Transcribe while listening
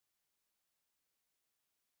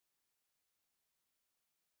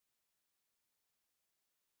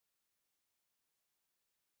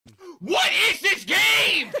What is this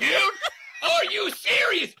game, dude? Are you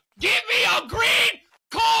serious? Give me a green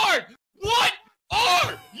card! What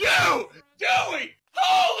are you doing?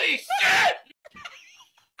 Holy shit!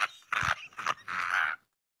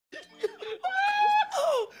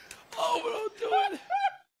 Oh, don't do it.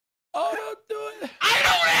 Oh, don't do it. I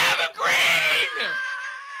don't have a green!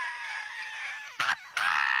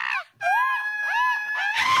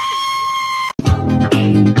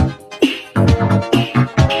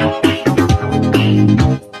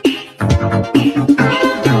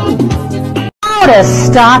 How to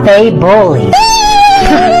stop a bully.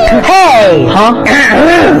 Hey! Huh?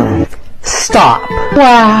 Stop.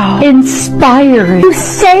 Wow. Inspiring. You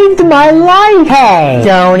saved my life. Hey!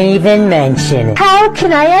 Don't even mention it. How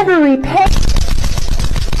can I ever repay? I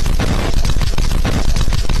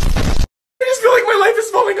just feel like my life is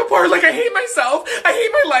falling apart. Like, I hate myself. I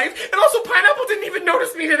hate my life. And also, Pineapple didn't even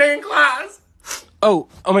notice me today in class. Oh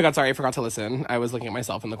my god, sorry. I forgot to listen. I was looking at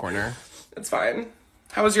myself in the corner. It's fine.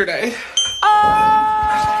 How was your day?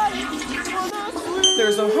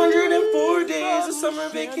 There's 104 days of summer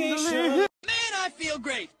vacation. Man, I feel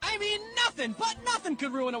great. I mean, nothing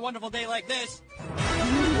could ruin a wonderful day like this.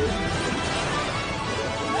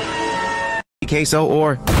 Queso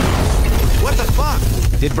or... What the fuck?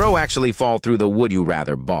 Did bro actually fall through the would you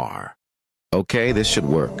rather bar? Okay, this should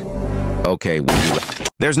work. Okay, would you...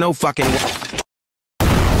 There's no fucking...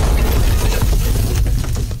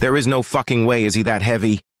 There is no fucking way, is he that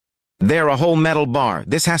heavy? They're a whole metal bar.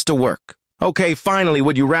 This has to work. Okay, finally,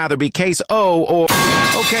 would you rather be case O or...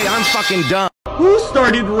 Okay, I'm fucking done. Who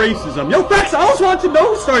started racism? Yo, Fax, I always want to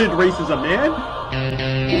know who started racism,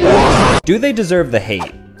 man. Do they deserve the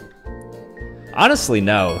hate? Honestly,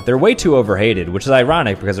 no. They're way too overhated, which is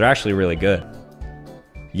ironic because they're actually really good.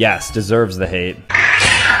 Yes, deserves the hate.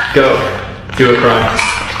 Go. Do a crime.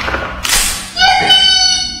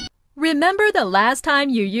 Remember the last time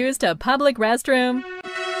you used a public restroom?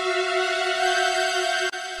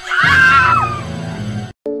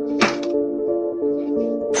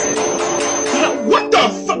 What the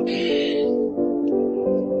fuck?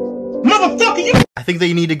 Motherfucker, you... I think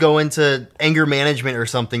they need to go into anger management or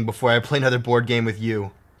something before I play another board game with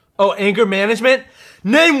you. Oh, anger management?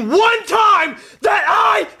 Name one time that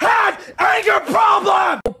I had anger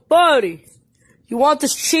problem! Oh, buddy, you want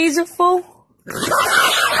this cheese fool?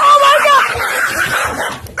 Oh my god!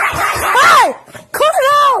 Hey! Cut it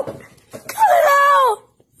out! Cut it out!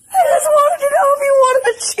 I just wanted to know if you wanted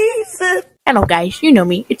to cheese it. Hello guys, you know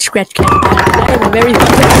me, it's Scratch Cat. I am a very...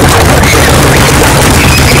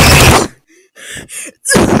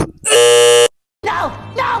 No!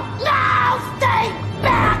 Stay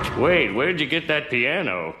back! Wait, where'd you get that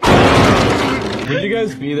piano? Would you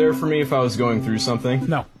guys be there for me if I was going through something?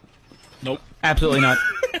 No. Nope. Absolutely not.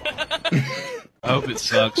 I hope it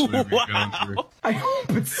sucks whatever you're going through. I hope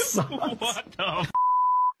it sucks. What the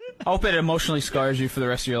I hope it emotionally scars you for the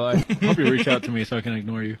rest of your life. I hope you reach out to me so I can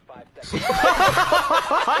ignore you.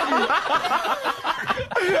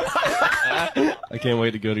 I can't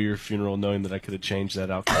wait to go to your funeral knowing that I could have changed that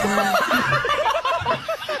outcome.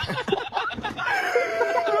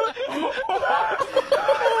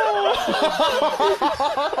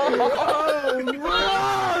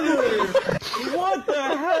 What the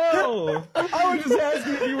hell? I was just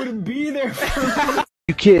asking if you would be there for me.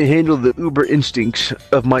 You can't handle the uber instincts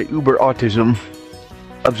of my uber autism.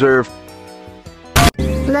 Observe.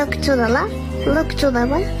 Look to the left, look to the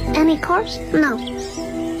right. Any cars? No.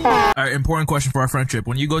 Alright, important question for our friendship.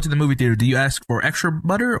 When you go to the movie theater, do you ask for extra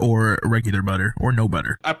butter or regular butter or no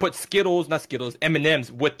butter? I put Skittles, not Skittles,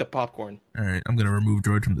 M&M's with the popcorn. Alright, I'm gonna remove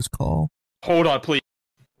George from this call. Hold on, please.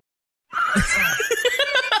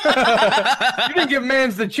 You didn't give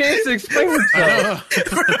Mans the chance to explain himself.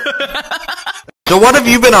 So what have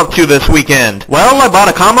you been up to this weekend? Well, I bought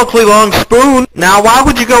a comically long spoon. Now, why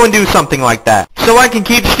would you go and do something like that? So I can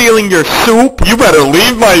keep stealing your soup? You better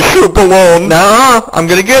leave my soup alone. Nah, I'm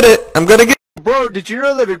gonna get it. I'm gonna get it. Bro, did you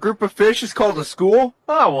know that a group of fish is called a school?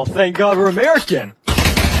 Oh, well, thank God we're American.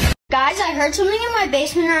 Guys, I heard something in my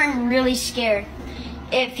basement and I'm really scared.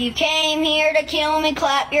 If you came here to kill me,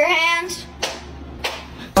 clap your hands.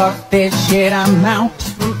 Fuck this shit, I'm out.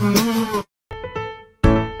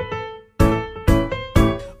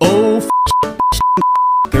 Oh,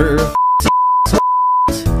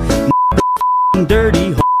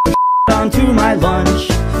 dirty onto my lunch.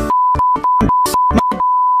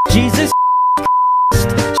 Jesus,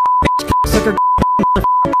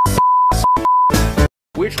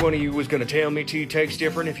 Which one of you was gonna tell me tea tastes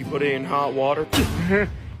different if you put it in hot water?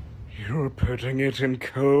 You're putting it in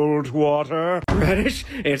cold water? Radish,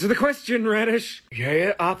 answer the question, Radish.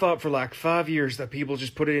 Yeah, I thought for like 5 years that people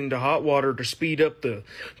just put it into hot water to speed up the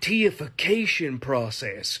teification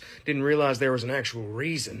process. Didn't realize there was an actual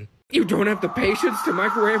reason. You don't have the patience to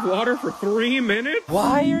microwave water for 3 minutes?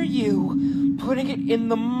 Why are you putting it in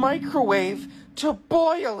the microwave to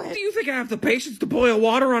boil it? Do you think I have the patience to boil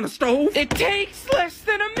water on a stove? It takes less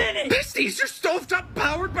than a minute! Besties, your stovetop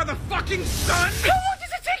powered by the fucking sun? How long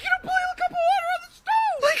does it take you to boil a cup of water on the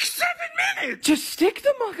stove? Like 7 minutes! Just stick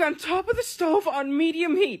the mug on top of the stove on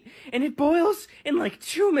medium heat, and it boils in like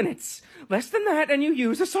 2 minutes. Less than that, and you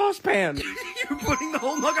use a saucepan. You're putting the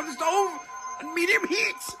whole mug on the stove on medium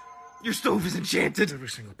heat! Your stove is enchanted. Every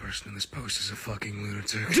single person in this post is a fucking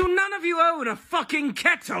lunatic. Do none of you own a fucking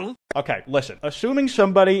kettle? Okay, listen. Assuming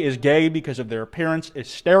somebody is gay because of their appearance is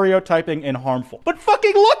stereotyping and harmful. But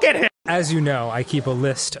fucking look at him! As you know, I keep a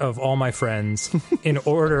list of all my friends in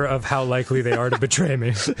order of how likely they are to betray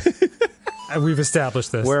me. We've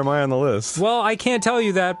established this. Where am I on the list? Well, I can't tell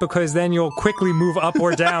you that because then you'll quickly move up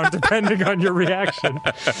or down depending on your reaction.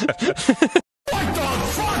 What the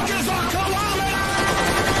fuck is a kilometer?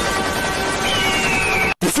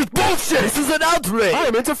 This is bullshit! This is an outrage!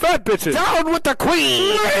 I'm into fat bitches! Down with the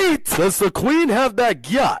queen! Great! Does the queen have that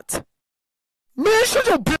yacht? Man, shut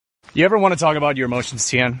your bitch! You ever want to talk about your emotions,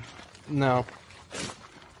 Tian? No.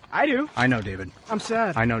 I do. I know, David. I'm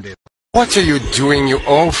sad. I know, David. What are you doing, you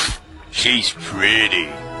oaf? She's pretty.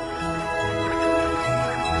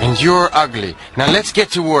 And you're ugly. Now let's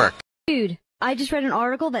get to work. Dude, I just read an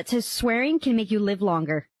article that says swearing can make you live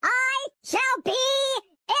longer. I shall be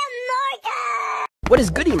immortal! What is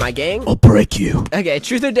goody, my gang? I'll break you. Okay,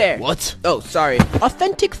 truth or dare? What? Oh, sorry.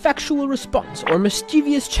 Authentic factual response or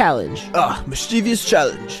mischievous challenge. Mischievous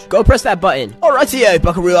challenge. Go press that button. Alrighty,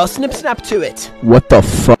 buckaroo, I'll snip snap to it. What the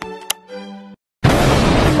fuck?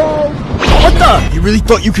 What the? You really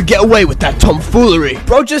thought you could get away with that tomfoolery?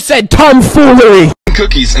 Bro just said tomfoolery!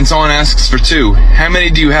 Cookies and someone asks for 2. How many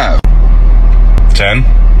do you have? 10.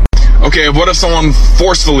 Okay, what if someone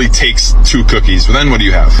forcefully takes 2 cookies? Well, then what do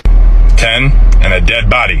you have? 10 and a dead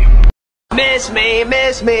body. Miss me,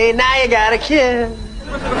 now you gotta kill.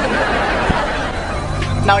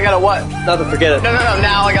 Now I gotta what? Nothing, forget it. No,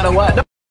 now I gotta what?